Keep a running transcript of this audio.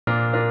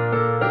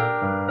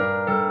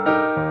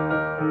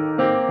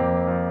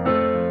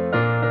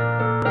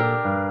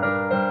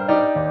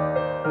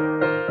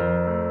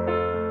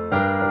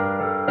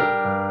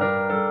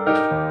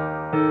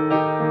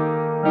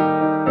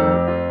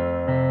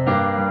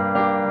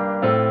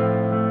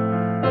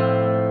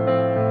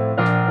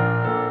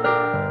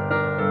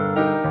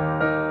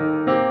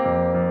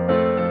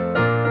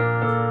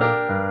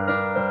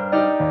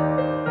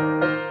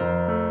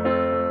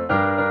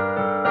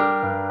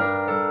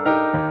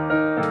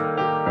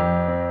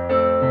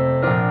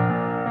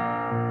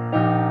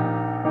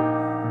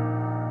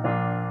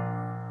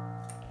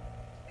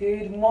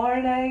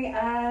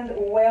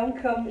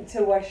welcome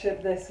to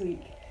worship this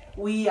week.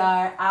 We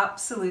are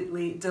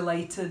absolutely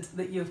delighted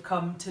that you've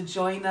come to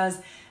join us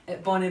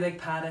at Bonnyrigg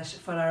Parish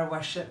for our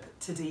worship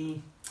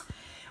today.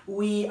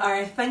 We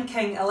are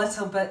thinking a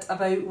little bit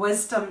about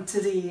wisdom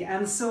today,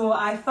 and so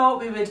I thought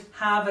we would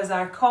have as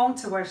our call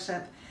to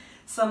worship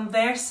some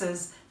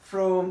verses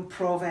from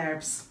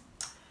Proverbs.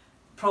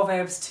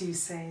 Proverbs 2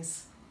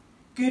 says,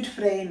 "Good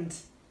friend,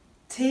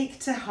 take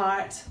to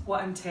heart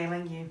what I'm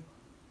telling you.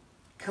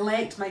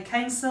 Collect my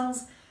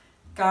counsels,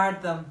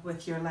 guard them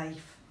with your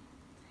life.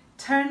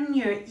 Turn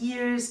your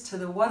ears to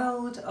the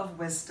world of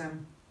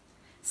wisdom.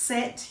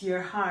 Set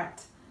your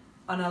heart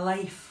on a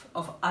life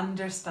of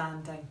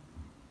understanding."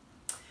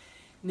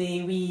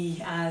 May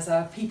we, as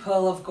a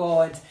people of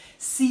God,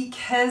 seek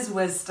His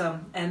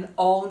wisdom in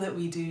all that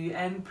we do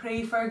and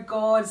pray for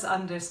God's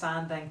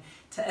understanding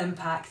to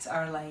impact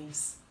our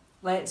lives.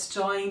 Let's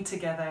join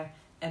together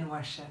in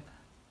worship.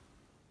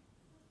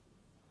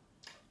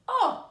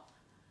 Oh,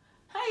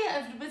 hiya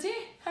everybody,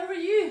 how are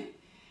you?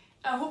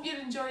 I hope you're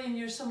enjoying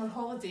your summer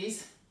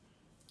holidays.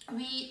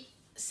 We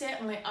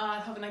certainly are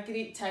having a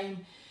great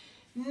time.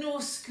 No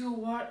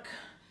schoolwork,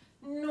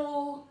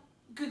 no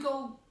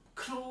Google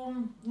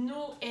Chrome,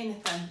 no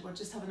anything. We're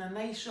just having a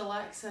nice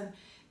relaxing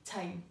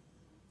time.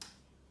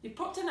 You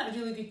popped in at a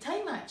really good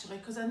time actually,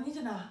 because I'm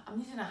needing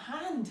a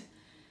hand.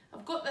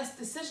 I've got this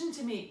decision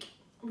to make.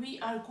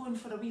 We are going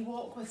for a wee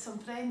walk with some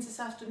friends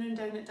this afternoon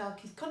down at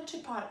Dalkeith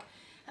Country Park,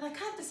 and I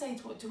can't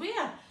decide what to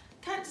wear. I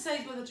can't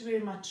decide whether to wear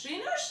my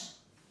trainers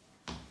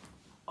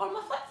or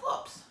my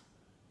flip-flops.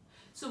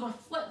 So my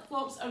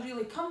flip-flops are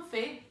really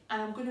comfy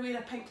and I'm going to wear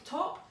a pink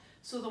top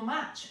so they'll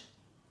match.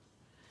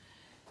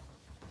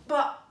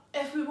 But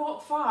if we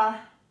walk far,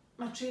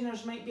 my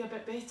trainers might be a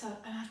bit better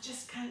and I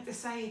just can't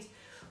decide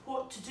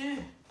what to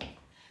do.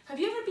 Have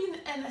you ever been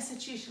in a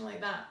situation like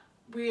that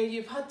where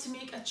you've had to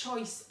make a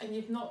choice and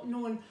you've not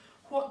known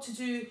what to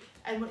do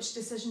and which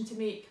decision to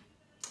make?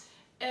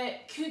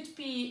 It could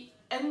be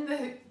in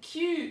the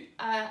queue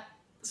at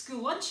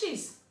school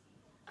lunches.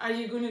 Are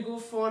you going to go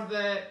for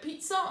the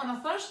pizza on a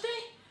Thursday,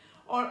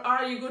 or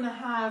are you going to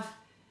have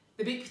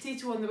the baked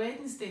potato on the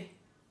Wednesday?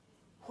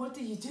 What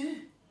do? You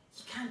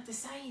can't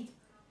decide.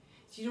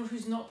 Do you know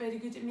who's not very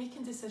good at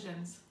making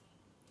decisions?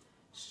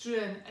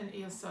 Struan and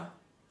Ailsa.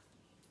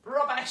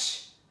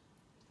 Rubbish!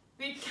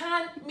 They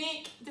can't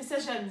make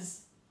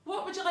decisions.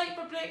 What would you like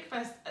for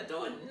breakfast? I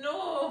don't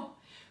know.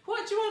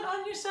 What do you want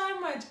on your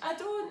sandwich? I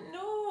don't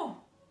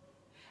know.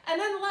 And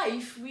in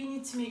life, we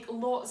need to make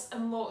lots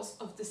and lots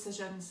of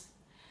decisions.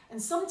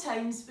 And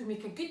sometimes we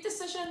make a good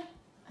decision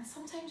and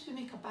sometimes we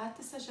make a bad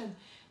decision.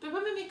 But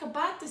when we make a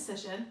bad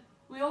decision,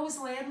 we always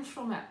learn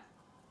from it.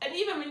 And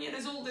even when you're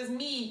as old as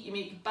me, you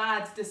make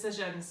bad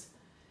decisions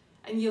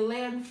and you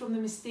learn from the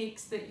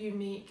mistakes that you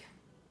make.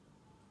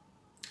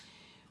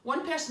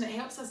 One person that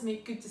helps us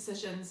make good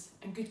decisions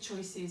and good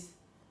choices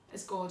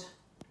is God.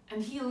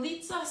 And He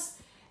leads us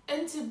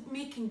into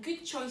making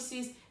good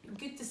choices and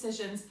good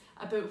decisions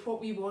about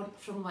what we want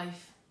from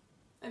life.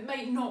 It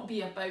might not be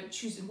about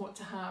choosing what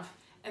to have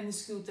in the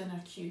school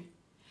dinner queue.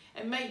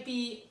 It might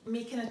be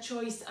making a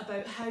choice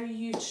about how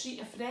you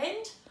treat a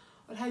friend,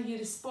 or how you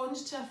respond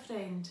to a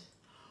friend,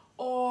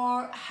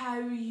 or how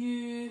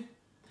you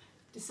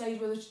decide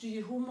whether to do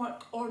your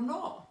homework or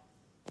not.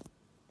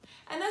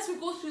 And as we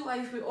go through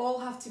life, we all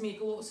have to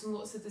make lots and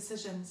lots of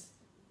decisions.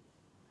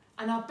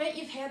 And I bet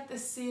you've heard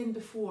this saying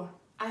before.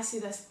 I say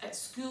this at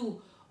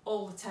school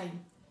all the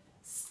time.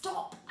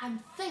 Stop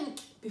and think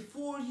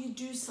before you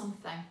do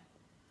something.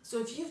 So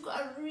if you've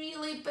got a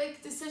really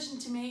big decision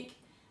to make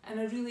and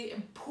a really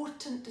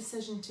important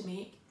decision to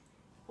make,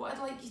 what I'd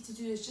like you to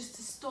do is just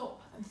to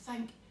stop and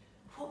think,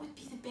 what would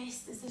be the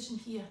best decision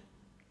here?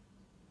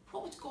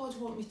 What would God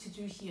want me to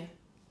do here?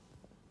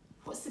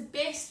 What's the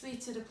best way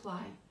to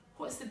reply?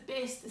 What's the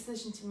best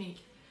decision to make?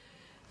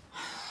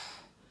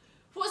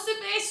 What's the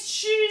best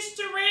shoes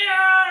to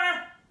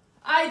wear?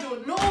 I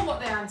don't know what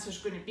the answer's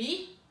going to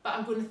be, but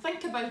I'm going to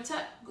think about it.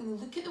 I'm going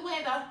to look at the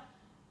weather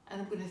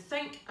and I'm going to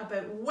think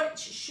about which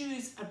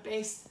shoes are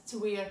best to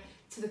wear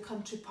to the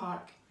country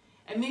park.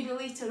 And maybe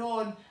later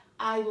on,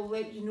 I will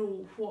let you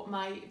know what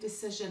my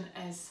decision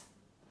is.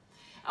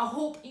 I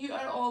hope you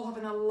are all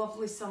having a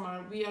lovely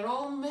summer. We are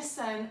all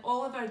missing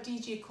all of our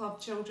DJ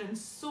Club children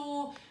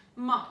so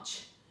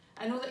much.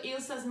 I know that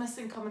Ailsa's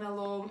missing coming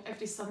along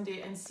every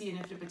Sunday and seeing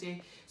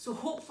everybody. So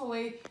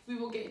hopefully we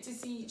will get to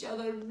see each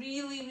other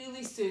really,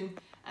 really soon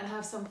and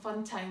have some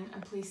fun time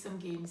and play some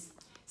games.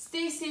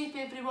 Stay safe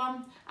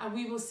everyone, and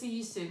we will see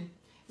you soon.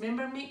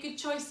 Remember, make good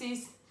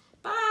choices.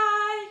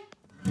 Bye!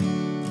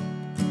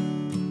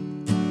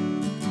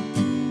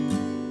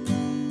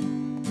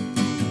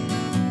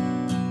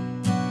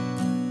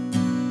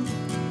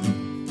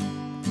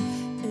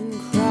 In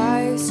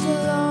Christ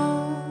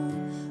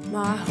alone,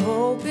 my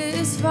hope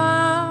is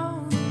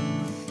found.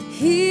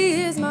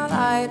 He is my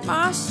light,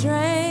 my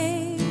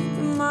strength,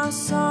 and my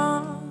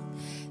song.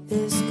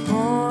 This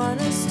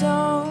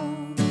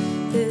cornerstone,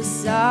 this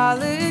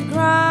solid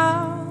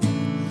ground,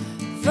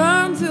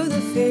 firm through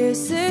the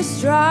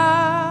fiercest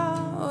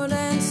drought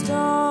and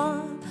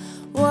storm.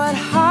 What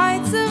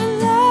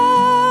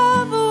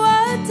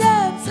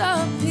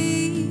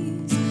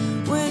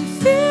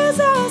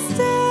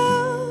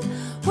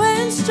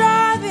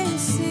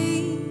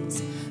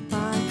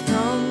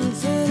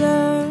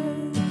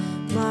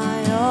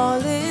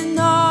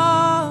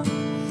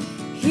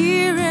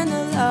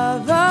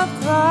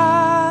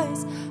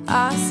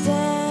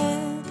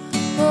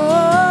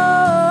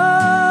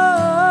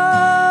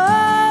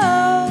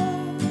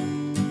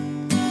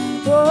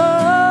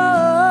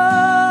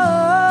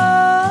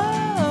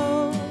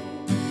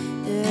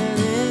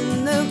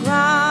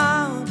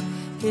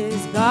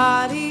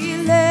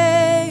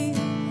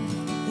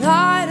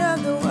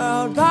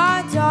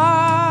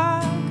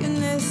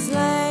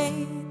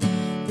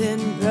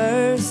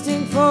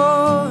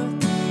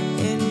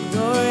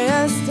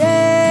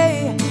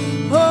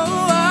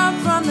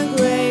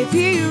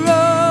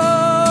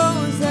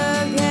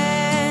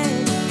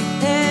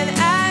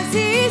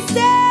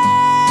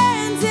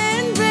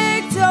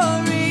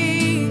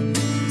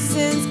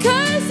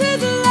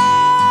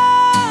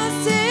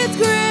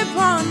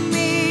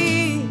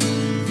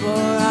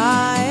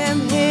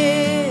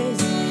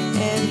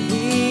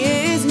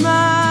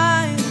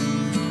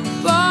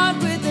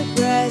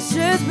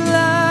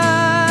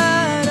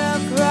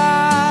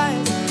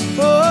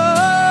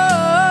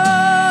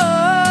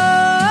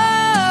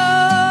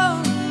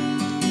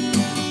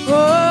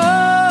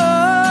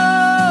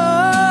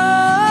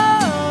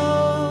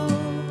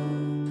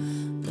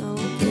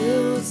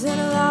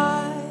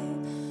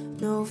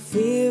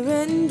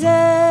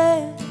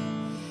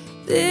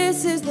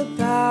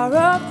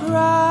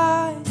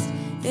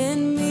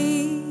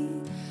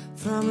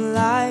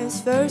life's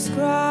first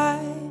cry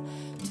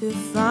to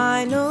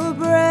final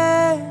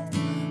breath.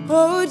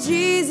 Oh,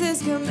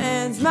 Jesus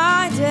commands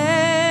my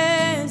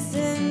destiny.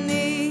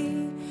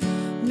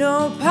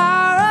 No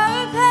power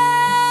of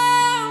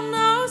hell,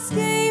 no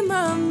scheme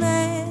of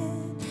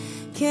man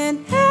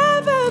can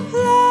ever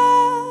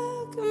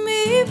pluck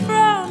me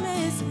from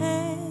his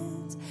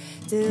hands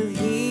till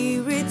he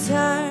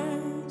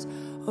returns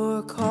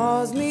or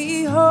calls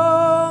me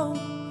home.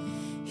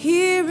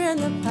 Here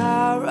in the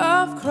power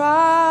of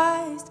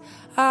Christ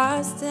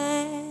I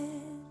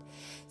stand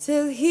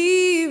till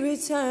he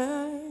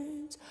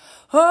returns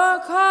or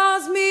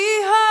calls me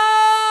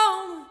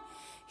home.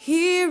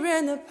 Here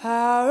in the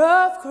power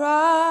of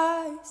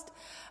Christ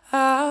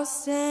I'll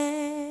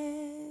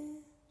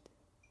stand.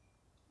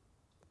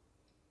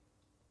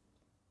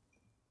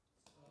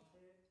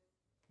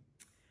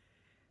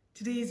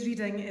 Today's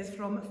reading is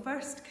from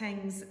 1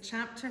 Kings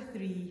chapter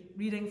 3,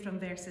 reading from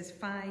verses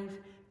 5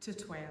 to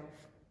 12.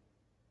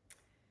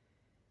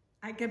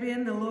 At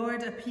Gibeon, the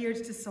Lord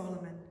appeared to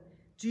Solomon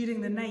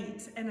during the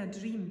night in a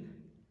dream,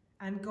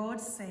 and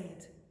God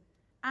said,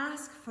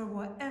 "Ask for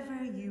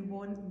whatever you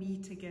want me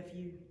to give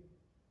you."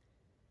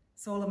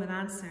 Solomon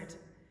answered,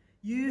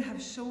 "You have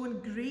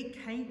shown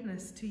great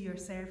kindness to your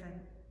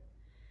servant,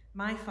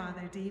 my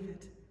father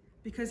David,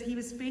 because he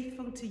was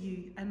faithful to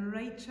you and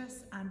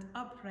righteous and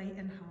upright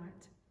in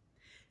heart.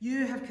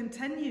 You have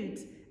continued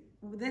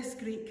this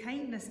great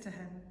kindness to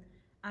him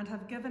and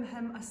have given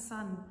him a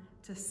son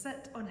to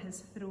sit on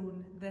his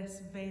throne this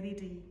very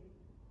day.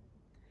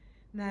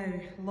 Now,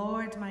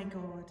 Lord my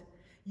God,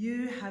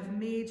 you have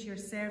made your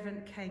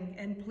servant king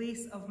in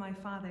place of my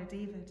father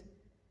David.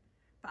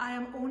 But I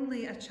am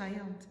only a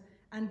child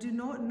and do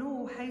not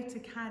know how to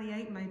carry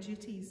out my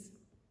duties.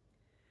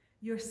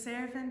 Your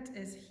servant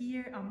is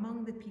here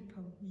among the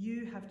people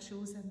you have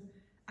chosen,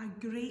 a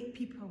great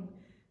people,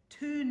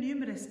 too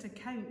numerous to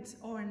count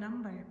or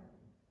number.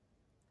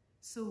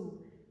 So,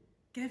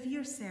 give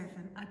your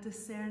servant a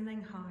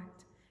discerning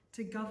heart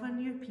to govern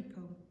your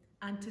people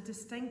and to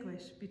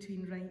distinguish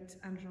between right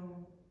and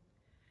wrong.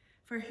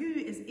 For who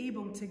is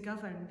able to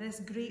govern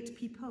this great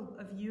people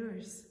of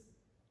yours?"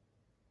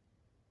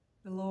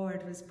 The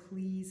Lord was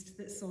pleased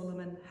that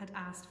Solomon had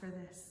asked for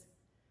this.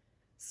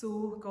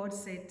 So God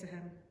said to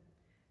him,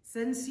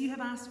 "Since you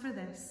have asked for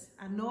this,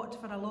 and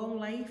not for a long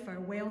life or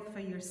wealth for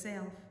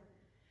yourself,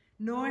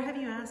 nor have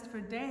you asked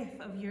for death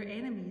of your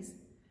enemies,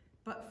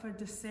 but for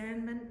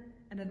discernment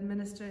and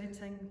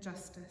administrating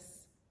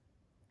justice,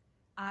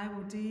 I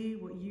will do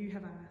what you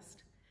have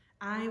asked.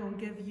 I will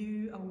give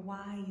you a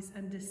wise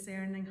and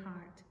discerning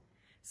heart,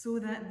 so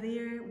that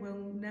there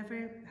will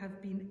never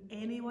have been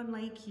anyone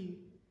like you,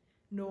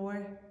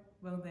 nor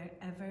will there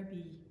ever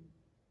be."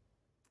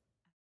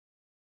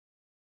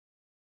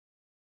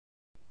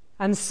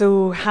 And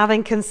so,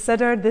 having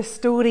considered the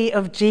story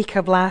of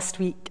Jacob last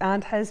week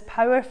and his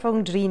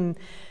powerful dream,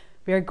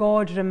 where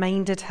God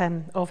reminded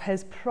him of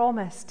his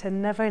promise to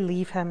never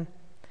leave him,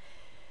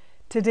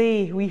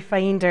 today we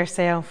find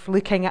ourselves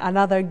looking at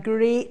another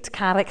great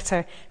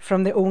character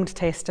from the Old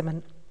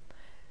Testament,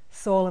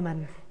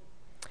 Solomon,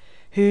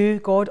 who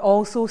God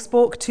also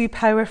spoke to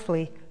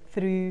powerfully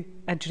through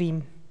a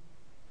dream.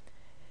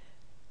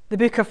 The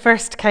book of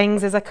 1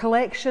 Kings is a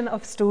collection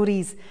of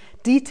stories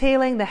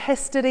detailing the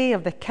history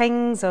of the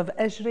kings of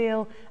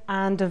Israel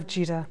and of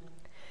Judah.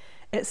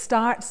 It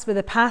starts with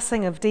the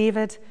passing of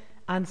David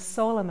and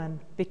Solomon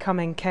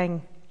becoming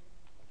king.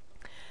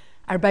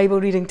 Our Bible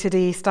reading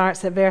today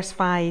starts at verse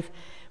 5,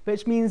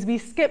 which means we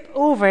skip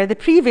over the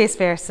previous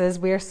verses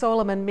where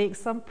Solomon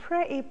makes some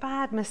pretty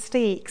bad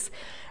mistakes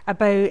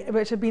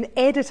which have been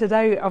edited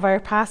out of our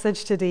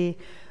passage today,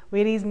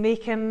 where he's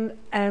making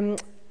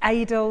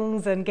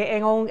idols and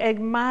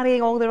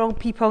marrying all the wrong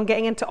people and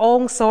getting into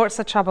all sorts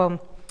of trouble.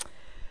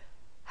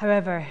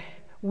 However,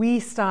 we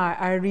start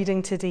our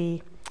reading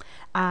today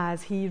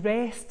as he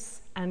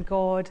rests and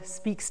God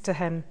speaks to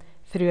him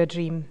through a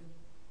dream.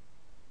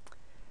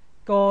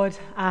 God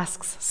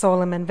asks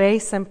Solomon very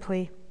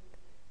simply,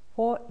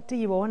 "What do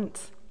you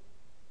want?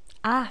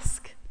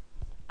 Ask,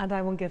 and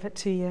I will give it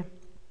to you."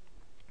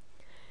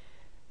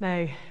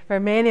 Now, for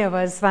many of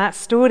us, that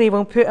story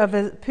will put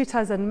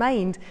us in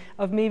mind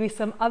of maybe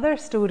some other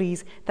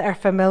stories that are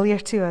familiar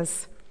to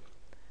us.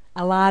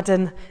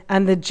 Aladdin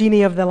and the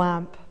genie of the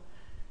lamp,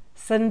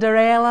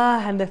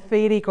 Cinderella and the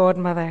fairy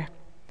godmother,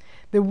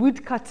 the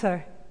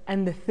woodcutter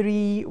and the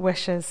 3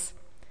 wishes.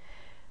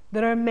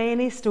 There are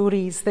many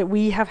stories that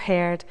we have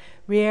heard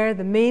where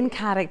the main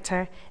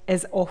character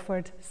is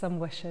offered some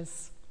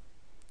wishes.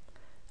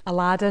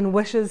 Aladdin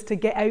wishes to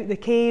get out the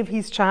cave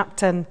he's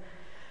trapped in.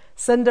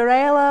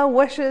 Cinderella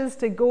wishes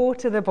to go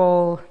to the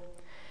ball,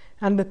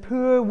 and the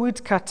poor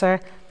woodcutter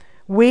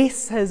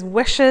wastes his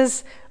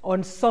wishes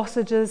on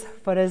sausages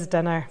for his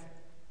dinner.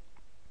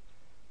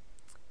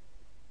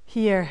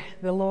 Here,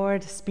 the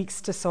Lord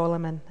speaks to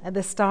Solomon at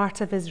the start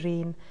of his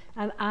reign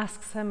and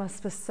asks him a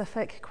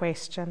specific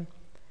question.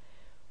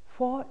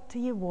 What do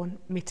you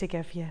want me to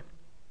give you?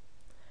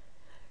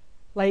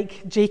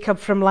 like Jacob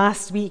from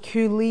last week,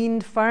 who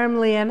leaned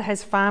firmly in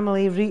his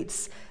family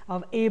roots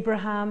of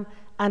Abraham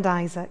and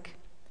Isaac.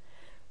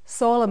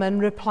 Solomon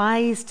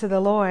replies to the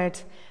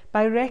Lord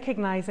by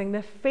recognizing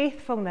the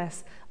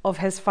faithfulness of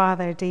his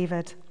father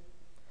David.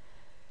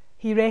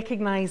 He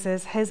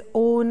recognizes his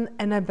own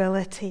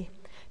inability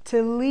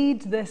to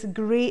lead this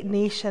great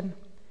nation.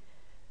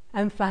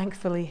 And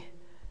thankfully,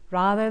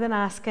 rather than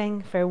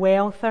asking for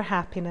wealth or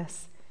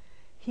happiness,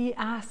 he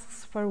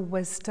asks for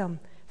wisdom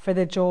for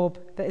the job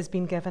that has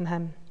been given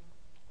him.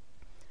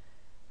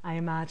 I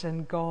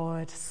imagine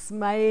God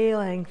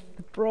smiling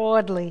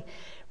broadly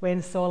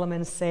when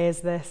Solomon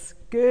says this.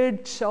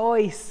 Good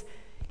choice.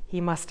 He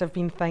must have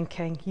been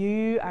thinking,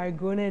 you are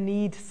going to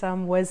need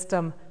some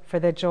wisdom for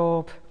the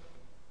job.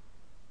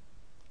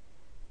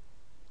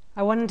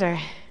 I wonder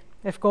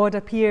if God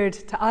appeared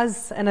to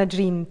us in a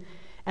dream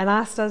and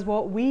asked us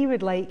what we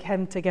would like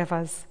him to give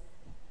us.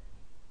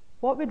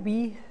 What would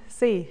we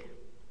say?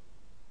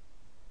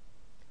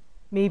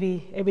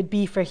 Maybe it would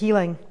be for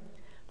healing,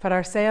 for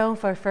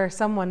ourselves or for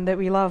someone that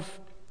we love.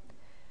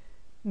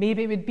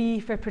 Maybe it would be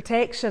for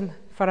protection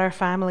for our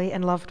family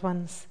and loved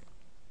ones.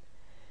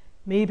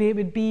 Maybe it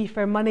would be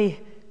for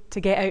money to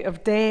get out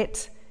of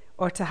debt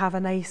or to have a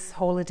nice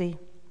holiday.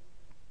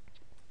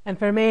 And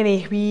for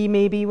many, we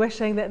may be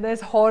wishing that this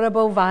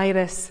horrible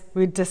virus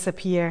would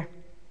disappear.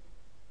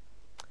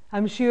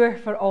 I'm sure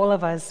for all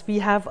of us, we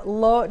have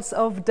lots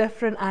of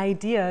different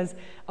ideas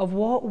of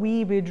what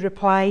we would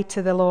reply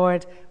to the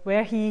Lord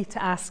were he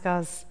to ask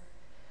us.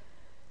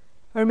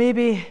 Or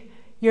maybe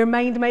your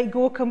mind might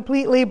go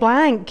completely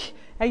blank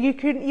and you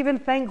couldn't even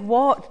think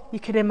what you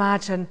could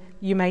imagine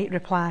you might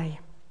reply.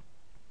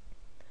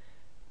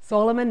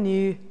 Solomon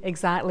knew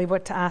exactly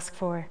what to ask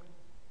for.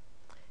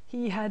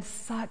 He had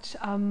such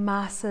a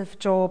massive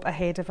job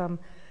ahead of him,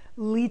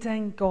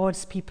 leading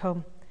God's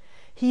people.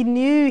 He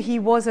knew he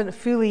wasn't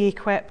fully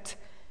equipped,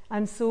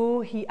 and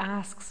so he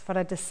asks for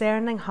a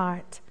discerning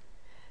heart,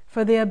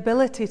 for the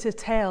ability to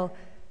tell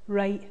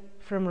right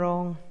from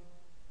wrong.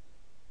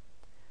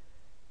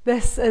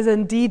 This is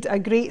indeed a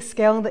great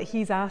skill that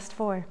he's asked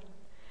for.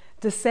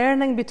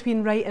 Discerning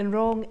between right and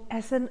wrong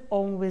isn't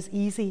always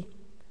easy.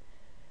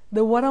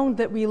 The world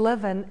that we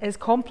live in is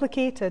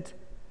complicated.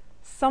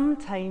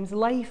 Sometimes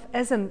life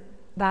isn't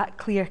that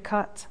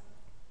clear-cut.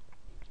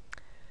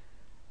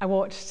 I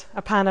watched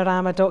a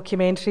Panorama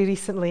documentary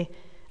recently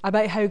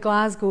about how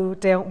Glasgow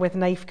dealt with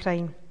knife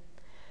crime,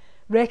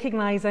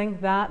 recognising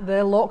that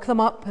the lock them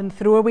up and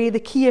throw away the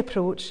key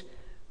approach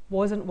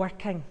wasn't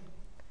working,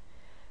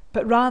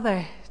 but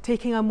rather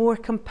taking a more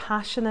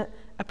compassionate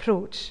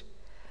approach,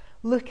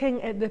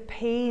 looking at the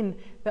pain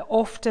that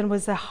often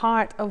was the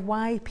heart of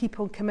why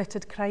people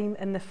committed crime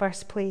in the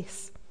first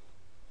place.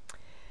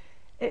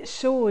 It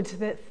showed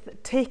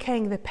that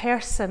taking the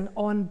person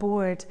on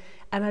board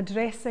and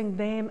addressing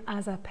them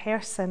as a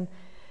person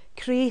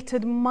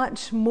created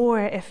much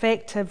more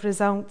effective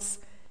results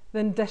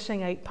than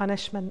dishing out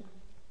punishment.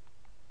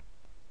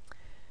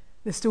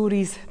 The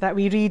stories that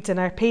we read in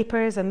our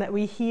papers and that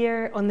we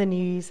hear on the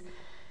news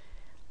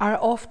are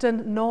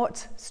often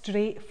not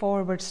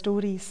straightforward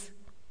stories.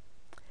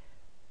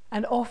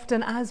 And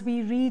often as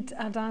we read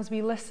and as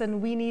we listen,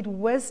 we need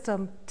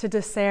wisdom to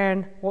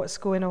discern what's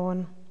going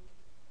on.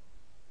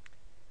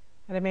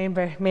 I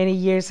remember many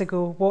years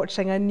ago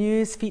watching a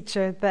news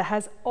feature that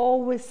has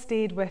always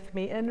stayed with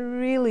me and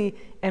really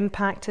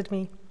impacted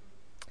me.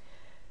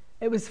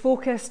 It was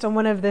focused on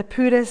one of the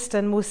poorest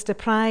and most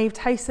deprived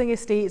housing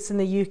estates in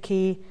the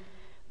UK,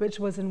 which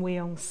was in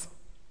Wales.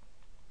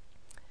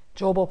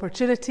 Job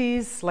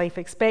opportunities, life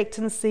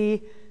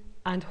expectancy,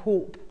 and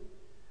hope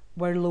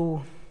were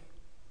low.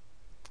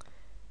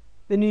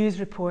 The news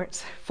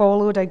report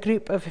followed a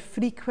group of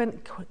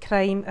frequent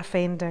crime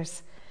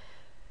offenders,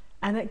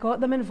 and it got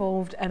them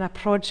involved in a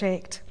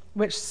project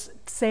which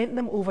sent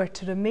them over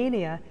to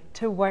Romania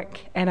to work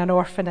in an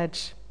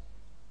orphanage.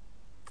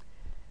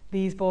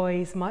 These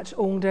boys, much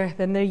older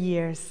than their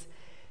years,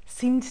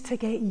 seemed to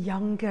get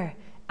younger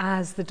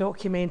as the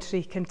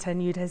documentary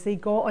continued. As they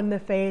got on the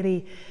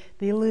ferry,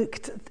 they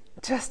looked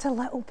just a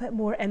little bit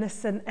more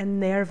innocent and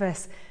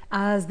nervous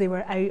as they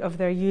were out of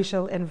their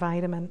usual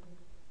environment.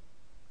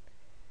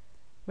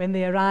 When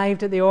they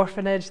arrived at the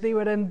orphanage, they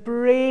were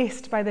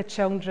embraced by the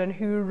children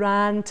who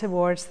ran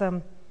towards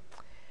them.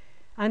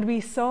 And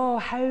we saw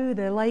how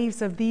the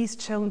lives of these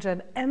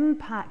children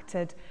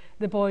impacted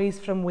the boys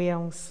from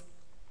Wales.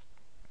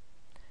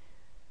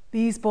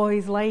 These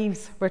boys'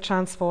 lives were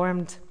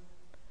transformed.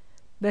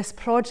 This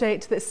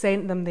project that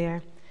sent them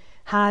there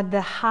had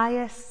the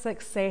highest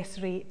success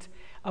rate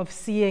of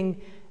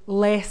seeing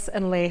less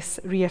and less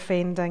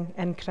reoffending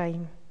in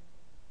crime.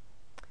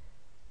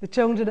 The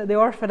children at the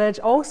orphanage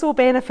also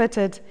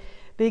benefited.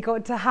 They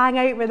got to hang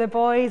out with the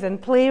boys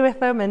and play with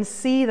them and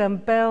see them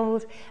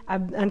build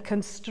and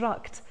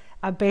construct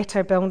a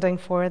better building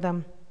for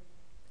them.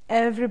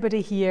 Everybody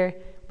here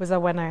was a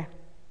winner.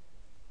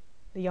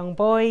 The young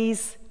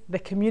boys, the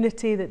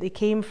community that they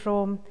came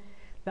from,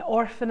 the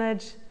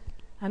orphanage,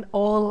 and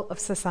all of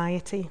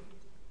society.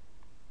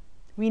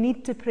 We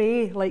need to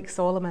pray like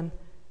Solomon,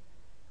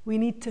 We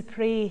need to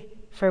pray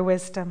for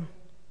wisdom.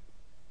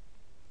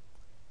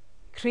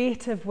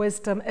 Creative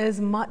wisdom is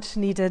much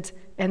needed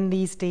in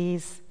these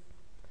days.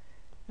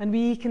 And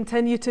we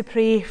continue to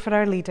pray for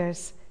our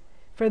leaders,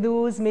 for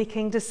those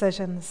making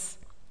decisions,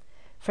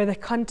 for the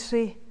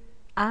country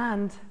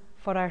and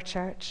for our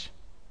church.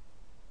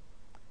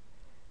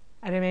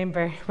 I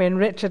remember when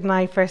Richard and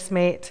I first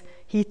met,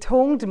 he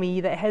told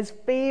me that his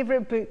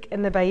favourite book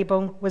in the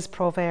Bible was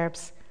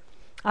Proverbs,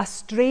 a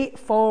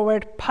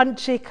straightforward,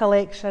 punchy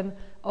collection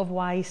of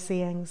wise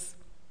sayings.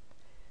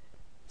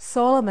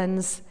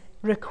 Solomon's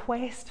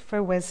request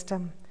for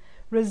wisdom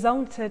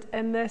resulted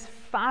in this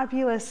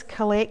fabulous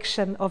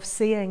collection of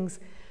sayings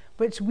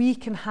which we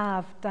can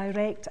have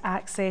direct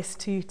access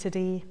to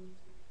today.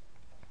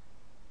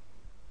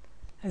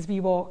 As we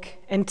walk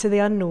into the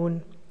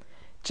unknown,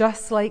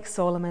 just like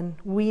Solomon,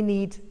 we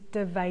need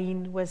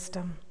divine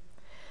wisdom.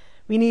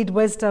 We need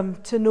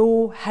wisdom to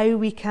know how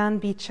we can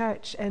be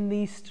church in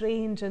these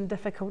strange and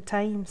difficult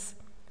times.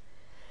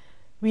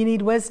 We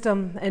need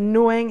wisdom in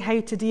knowing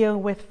how to deal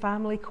with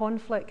family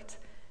conflict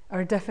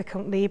or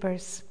difficult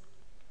neighbours.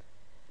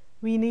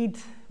 We need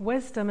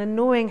wisdom in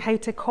knowing how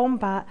to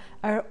combat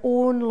our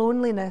own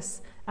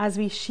loneliness as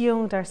we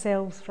shield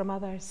ourselves from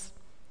others.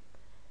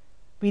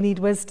 We need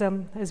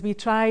wisdom as we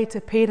try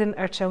to parent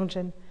our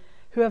children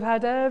who have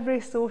had every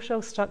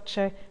social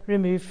structure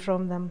removed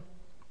from them.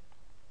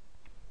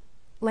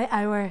 Let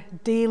our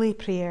daily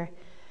prayer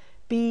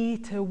be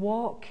to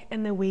walk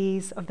in the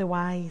ways of the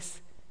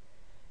wise.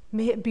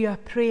 May it be a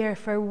prayer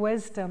for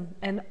wisdom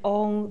in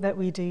all that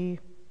we do.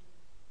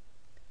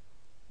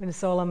 When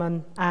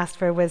Solomon asked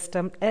for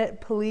wisdom,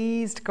 it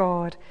pleased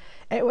God.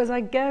 It was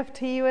a gift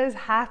he was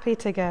happy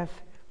to give.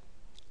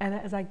 And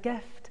it is a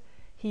gift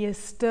he is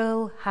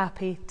still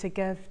happy to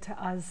give to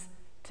us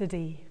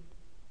today.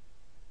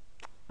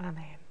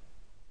 Amen.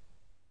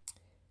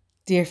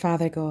 Dear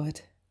Father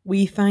God,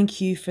 we thank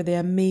you for the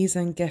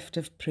amazing gift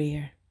of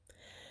prayer.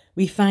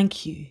 We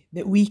thank you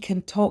that we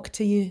can talk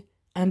to you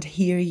and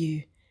hear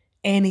you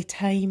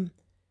anytime,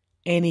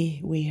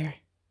 anywhere.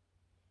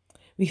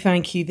 We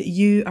thank you that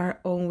you are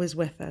always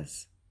with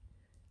us,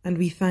 and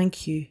we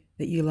thank you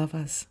that you love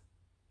us.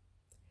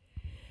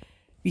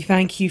 We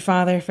thank you,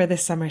 Father, for the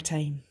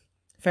summertime,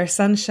 for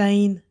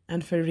sunshine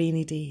and for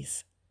rainy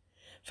days,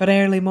 for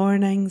early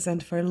mornings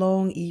and for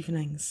long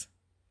evenings.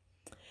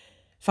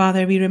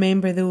 Father, we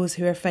remember those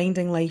who are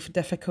finding life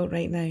difficult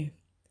right now,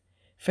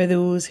 for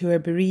those who are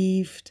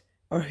bereaved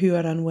or who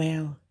are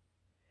unwell,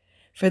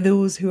 for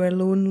those who are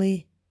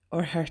lonely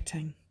or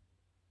hurting.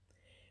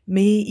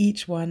 May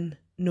each one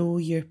know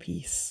your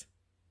peace.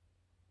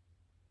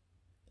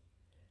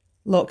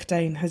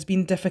 Lockdown has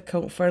been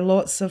difficult for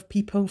lots of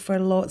people for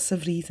lots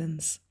of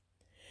reasons.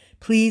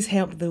 Please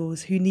help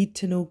those who need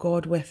to know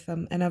God with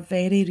them in a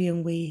very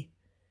real way.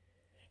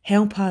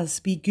 Help us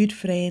be good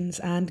friends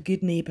and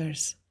good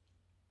neighbours.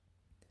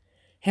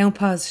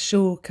 Help us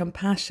show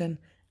compassion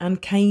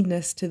and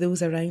kindness to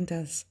those around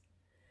us.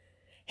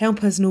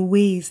 Help us know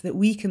ways that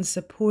we can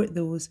support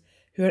those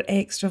who are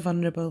extra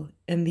vulnerable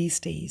in these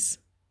days.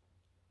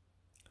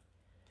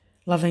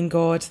 Loving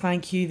God,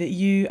 thank you that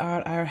you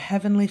are our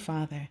Heavenly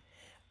Father,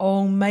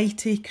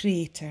 Almighty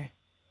Creator,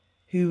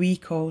 who we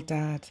call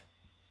Dad.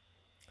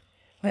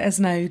 Let us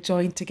now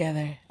join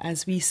together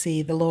as we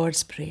say the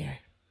Lord's Prayer.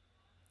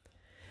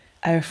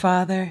 Our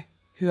Father,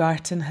 who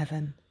art in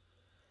heaven,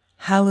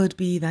 hallowed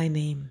be thy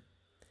name.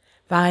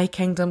 Thy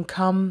kingdom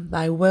come,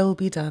 thy will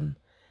be done,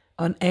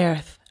 on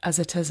earth as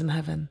it is in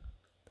heaven.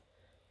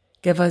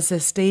 Give us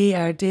this day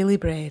our daily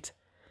bread,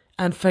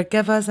 and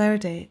forgive us our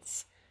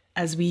debts,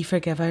 as we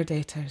forgive our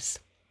debtors.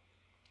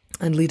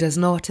 And lead us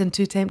not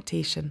into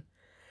temptation,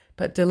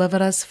 but deliver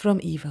us from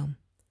evil.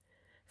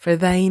 For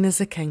thine is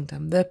the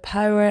kingdom, the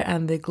power,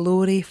 and the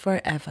glory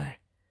forever.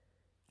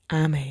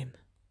 Amen.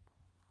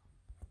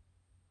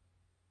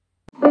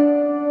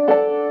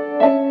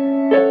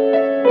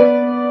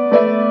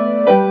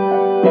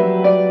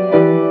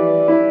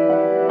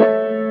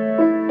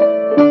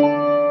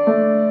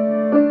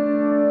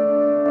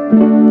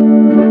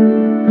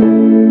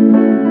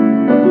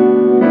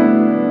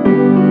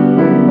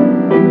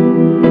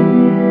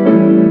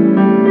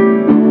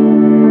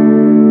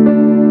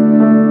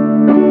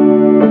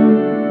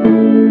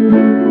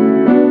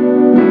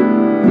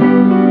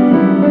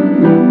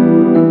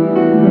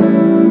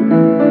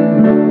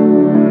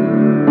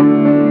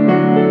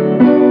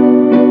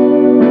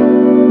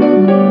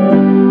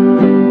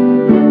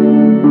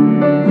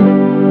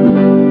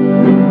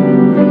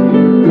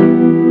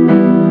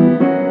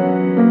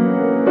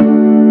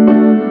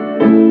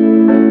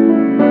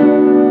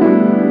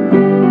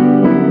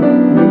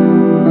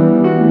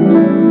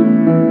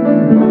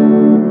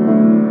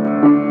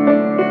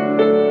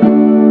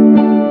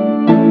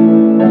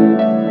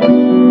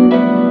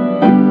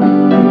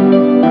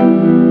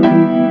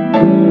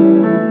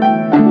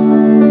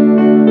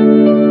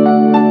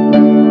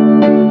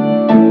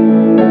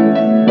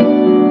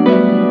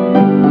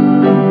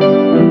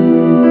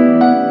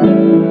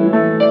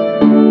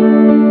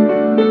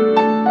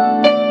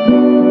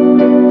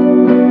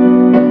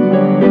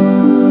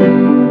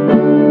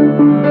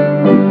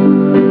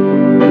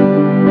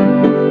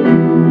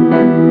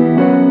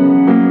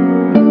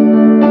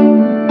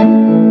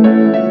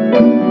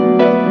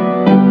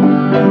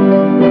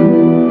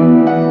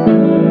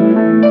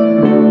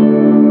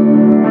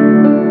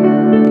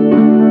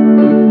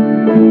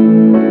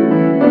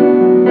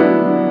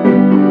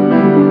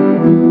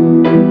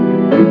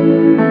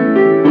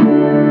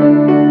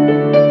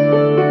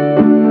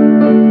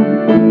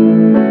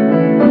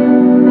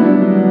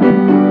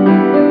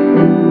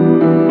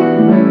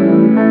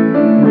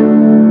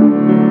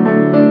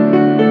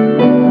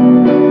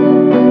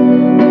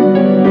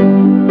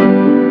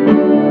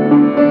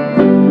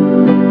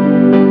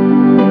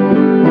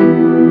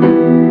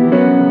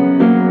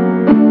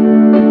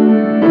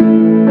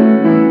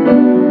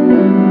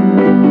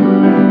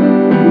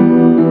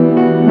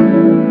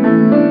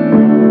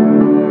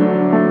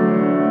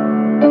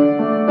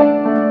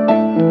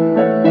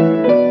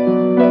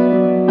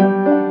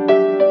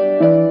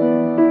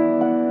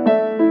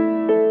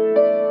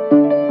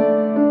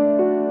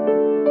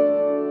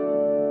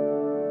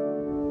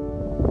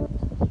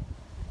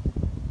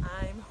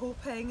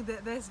 hoping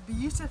that this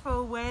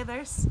beautiful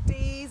weather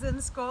stays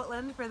in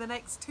Scotland for the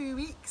next 2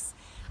 weeks,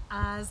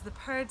 as the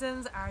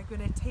Purdens are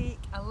going to take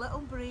a little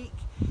break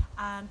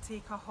and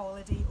take a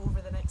holiday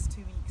over the next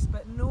 2 weeks.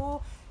 But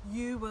know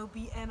you will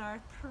be in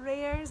our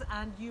prayers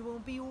and you will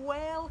be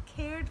well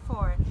cared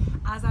for,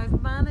 as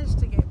I've managed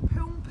to get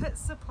Pulpit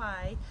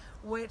Supply,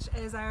 which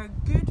is our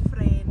good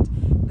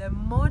friend, the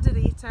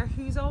moderator,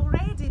 who's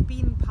already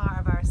been part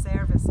of our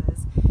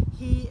services.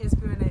 He is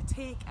going to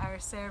take our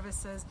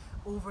services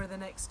over the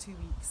next 2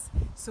 weeks.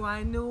 So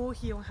I know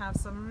he'll have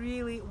some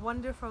really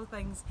wonderful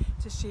things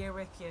to share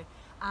with you.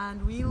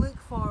 And we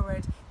look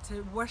forward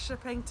to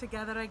worshipping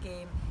together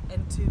again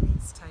in 2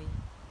 weeks'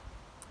 time.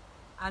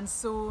 And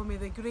so may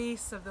the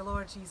grace of the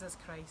Lord Jesus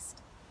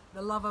Christ,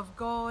 the love of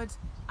God,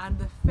 and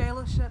the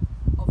fellowship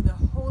of the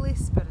Holy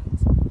Spirit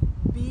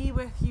be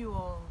with you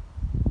all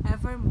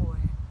evermore.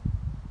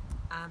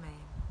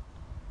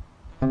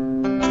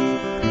 Amen.